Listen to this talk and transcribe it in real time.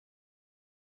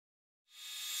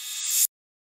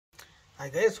Hi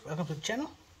guys, welcome to the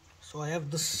channel. So I have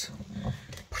this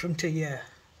printer here.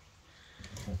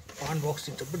 Unboxed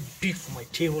it, a bit big for my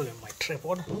table and my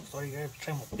tripod. Sorry guys,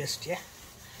 try my best here.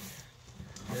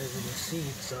 As you can see,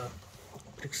 it's a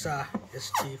Pixma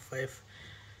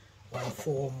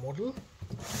ST5140 model.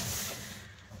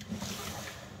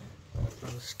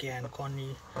 Scan,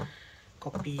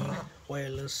 copy,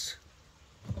 wireless,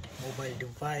 mobile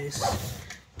device,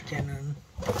 Canon.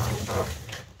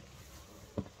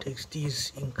 Takes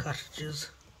these ink cartridges,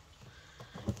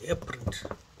 AirPrint,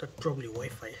 that's probably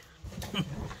Wi-Fi. Yeah,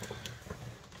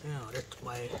 that's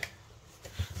my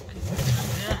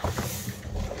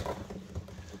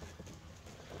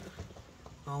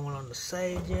normal on the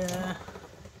side. Yeah,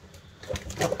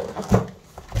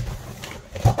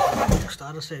 the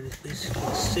other side is basically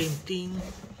the same thing.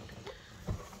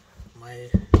 My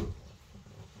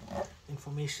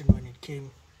information when it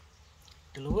came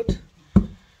delivered.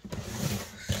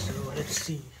 So let's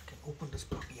see if I can open this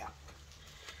puppy up.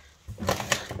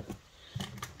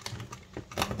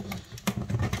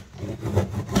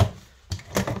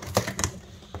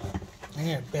 I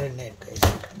need a better net, guys.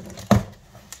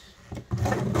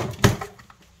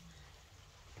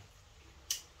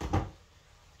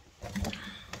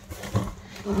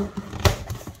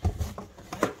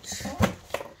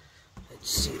 Let's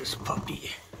see this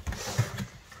puppy.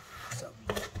 It's a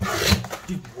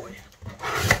big boy.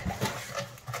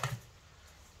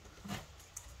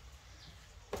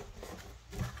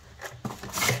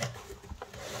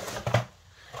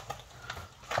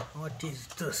 What is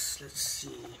this? Let's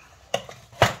see. I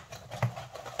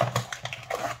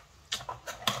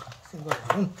think got a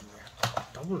room here.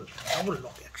 Double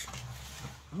lock action.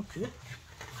 Okay.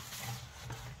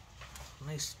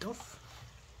 Nice stuff.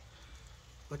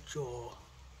 Got your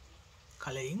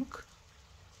color ink.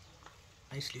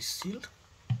 Nicely sealed.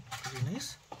 Very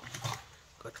nice.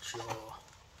 Got your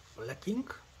black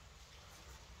ink.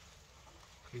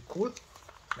 Pretty cool.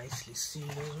 Nicely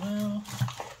sealed as well.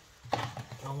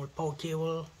 Normal power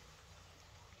cable,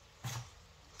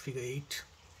 figure 8,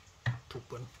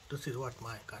 2-pin. This is what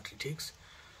my country takes.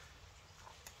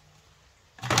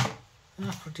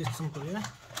 Yeah, pretty simple, yeah.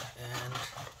 And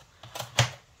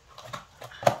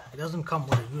it doesn't come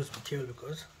with a USB cable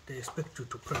because they expect you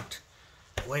to print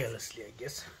wirelessly, I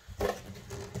guess.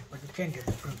 But you can get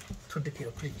the printer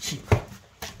cable pretty cheap.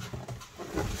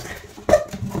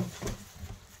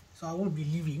 So I will be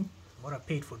leaving what I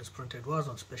paid for this printer. It was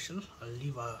on special. I'll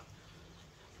leave a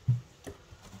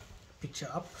picture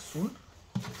up soon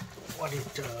what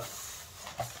it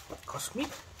cost me.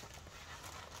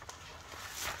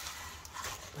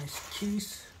 Nice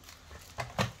case.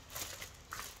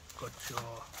 Got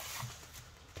your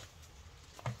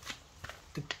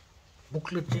thick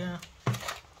booklet here.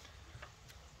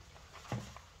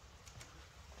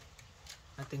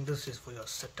 I think this is for your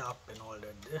setup and all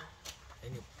that there.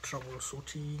 Any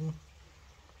troubleshooting.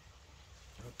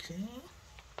 Okay.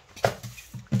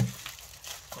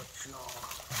 Got your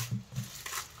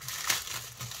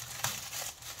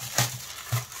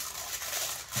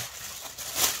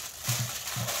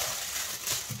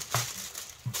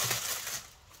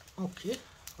okay,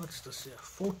 what's this here?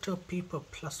 Photo paper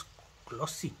plus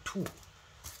glossy 2.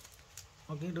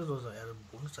 Okay, this was an added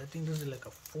bonus. I think this is like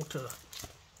a photo.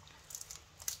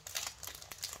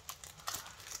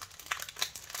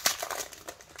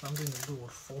 Something to do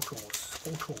with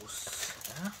photos,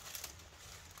 yeah?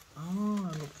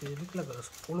 Oh, look, they look like those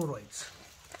Polaroids,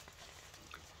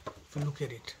 if you look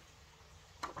at it.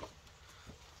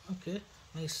 Okay,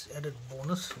 nice added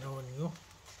bonus, never knew.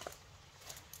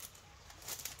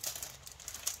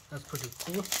 That's pretty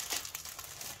cool.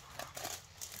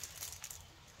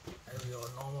 And your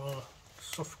normal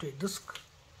software disk.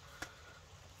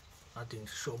 Nothing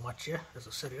to show much here, as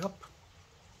I set it up.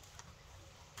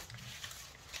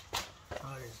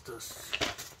 What is this?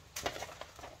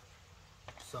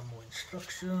 Some more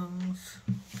instructions.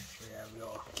 We have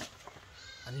your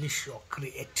unleash your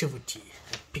creativity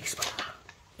with Pixma.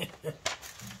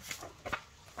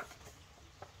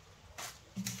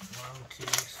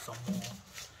 Okay, some more.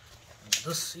 And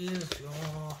this is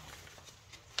your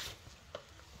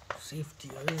safety.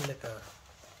 This is like a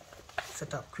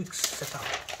setup, quick setup.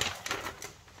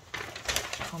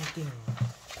 Something.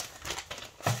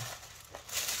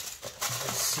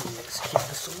 Let's keep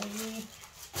this away.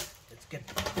 Let's get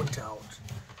the printer out.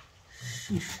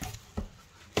 Sheesh.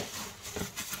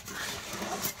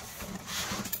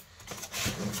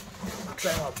 I'll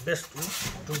try my best to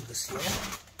do this here.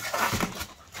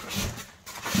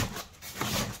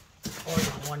 All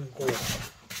in one go.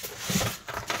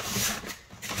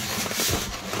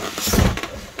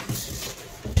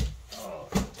 Oh,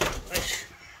 nice.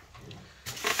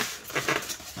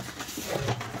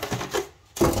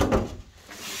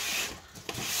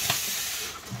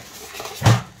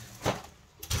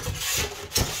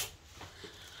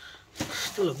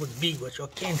 still a bit big, but you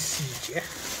can't see it,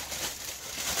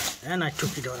 yeah. And I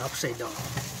took it out upside down.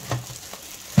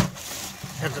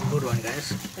 That's a good one, guys.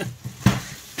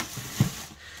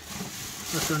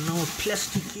 So now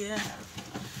plastic here,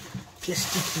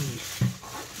 plasticky.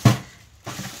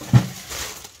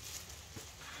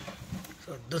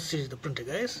 So this is the printer,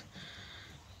 guys.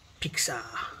 Pixma,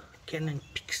 Canon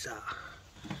Pixma.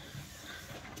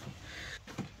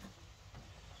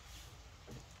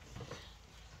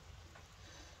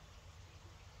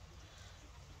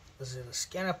 This is the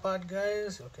scanner part,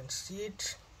 guys. You can see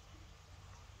it.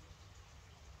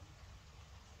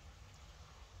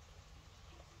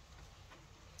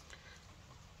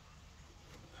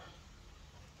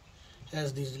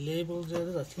 Has these labels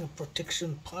there. I think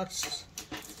protection parts.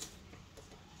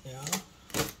 Yeah,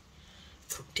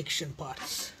 protection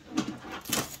parts.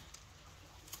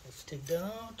 Let's take that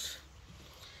out.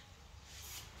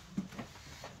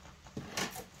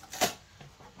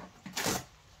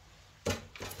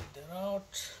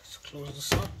 Let's close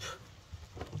this up.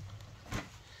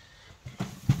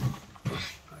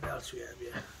 What else we have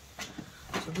here?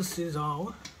 So this is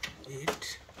our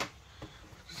this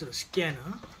is a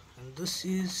scanner, and this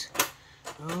is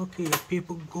okay. Your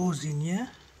paper goes in here.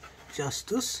 Just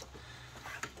this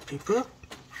paper.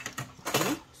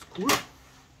 Okay, it's cool.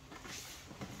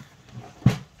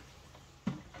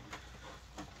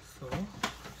 So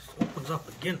this opens up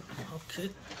again. Okay.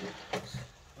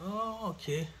 Oh,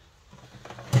 okay.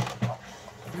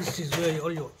 This is where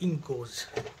all your ink goes.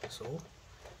 So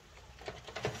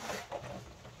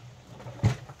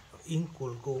your ink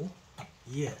will go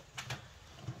here.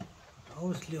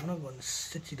 Obviously, I'm not going to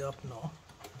set it up now.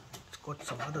 It's got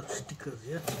some other stickers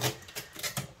here.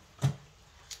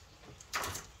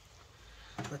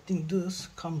 I think this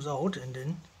comes out and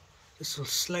then this will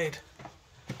slide.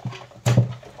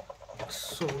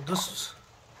 So this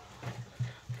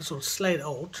will slide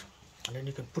out, and then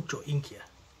you can put your ink here.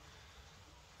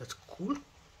 That's cool.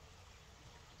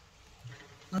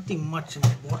 Nothing much in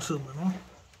the bottom, you know.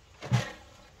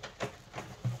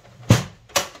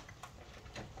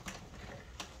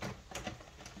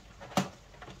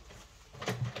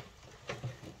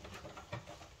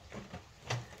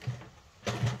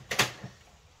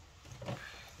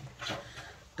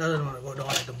 Doesn't want to go down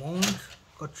at the moment.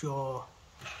 Got your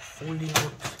folding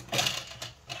out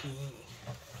thing.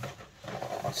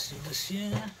 Let's see this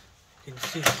here. You can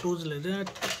see it closes like that.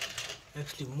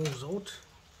 Actually moves out.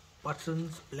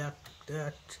 Buttons, black,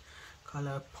 that,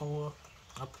 color, power,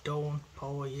 up, down,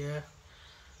 power here,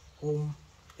 home,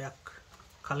 back,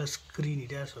 color screen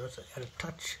it has, so that's a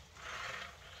touch.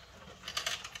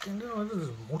 And then this is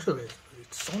motorized.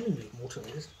 It's sounding like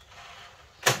motorized.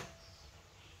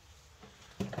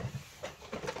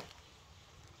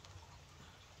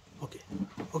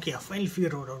 Okay, I finally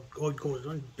figured out how it goes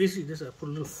on. Basically, this I put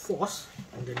a little force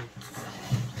and then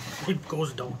it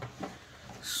goes down.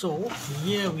 So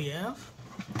here we have.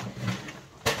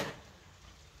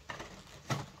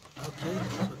 Okay,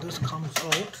 so this comes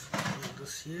out.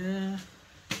 This here.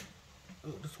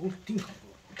 Oh, this whole thing.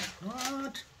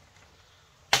 What?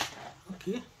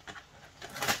 Okay.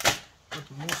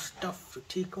 Got more stuff to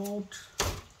take out.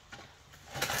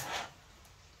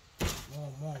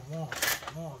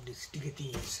 More of these sticky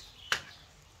things.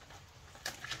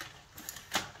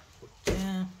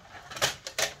 Okay.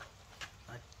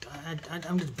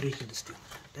 I'm just breaking this thing.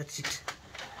 That's it.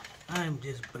 I'm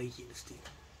just breaking this thing.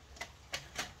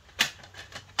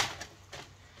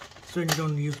 So you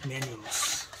don't use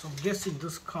manuals. So I'm guessing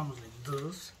this comes like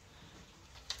this.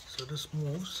 So this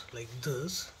moves like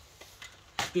this.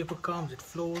 Paper comes, it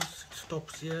flows, it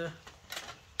stops here.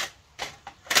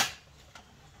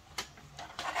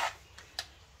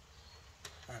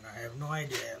 And I have no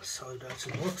idea else how it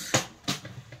actually works.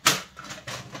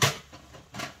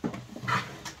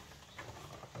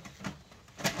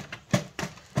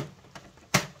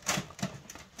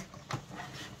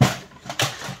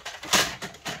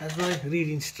 That's why I read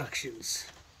instructions.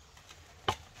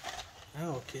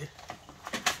 Oh, okay.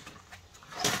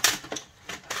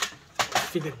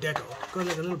 Figured that out. Got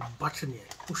like a little button here.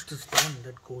 Push this down and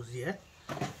that goes here.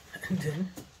 And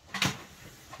then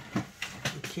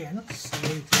you can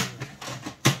slide it in.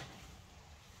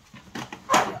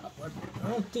 Yeah, but I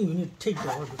don't think you need to take that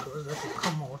out because that will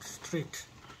come out straight.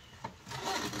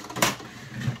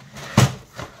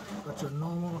 Got your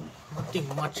normal, nothing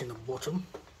much in the bottom.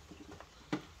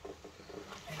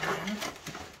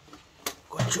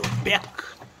 Got your back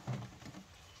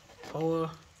power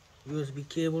USB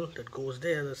cable that goes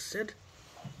there, as I said.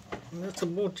 And that's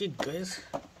about it, guys.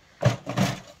 Oh,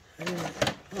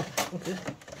 okay.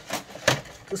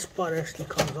 This part actually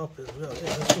comes up as well.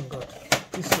 Yeah, this one got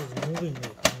This is moving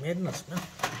like madness, man.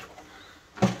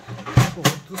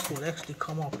 Oh, this will actually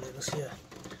come up like this here.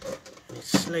 And it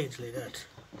slides like that.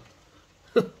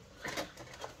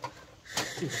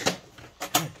 Sheesh.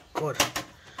 My God.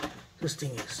 This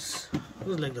thing is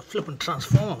like the flippin'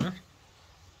 transformer, man.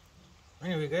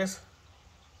 Anyway, guys,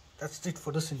 that's it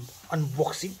for this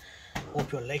unboxing.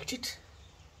 Hope you liked it.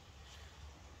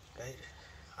 Okay,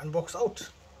 unbox out.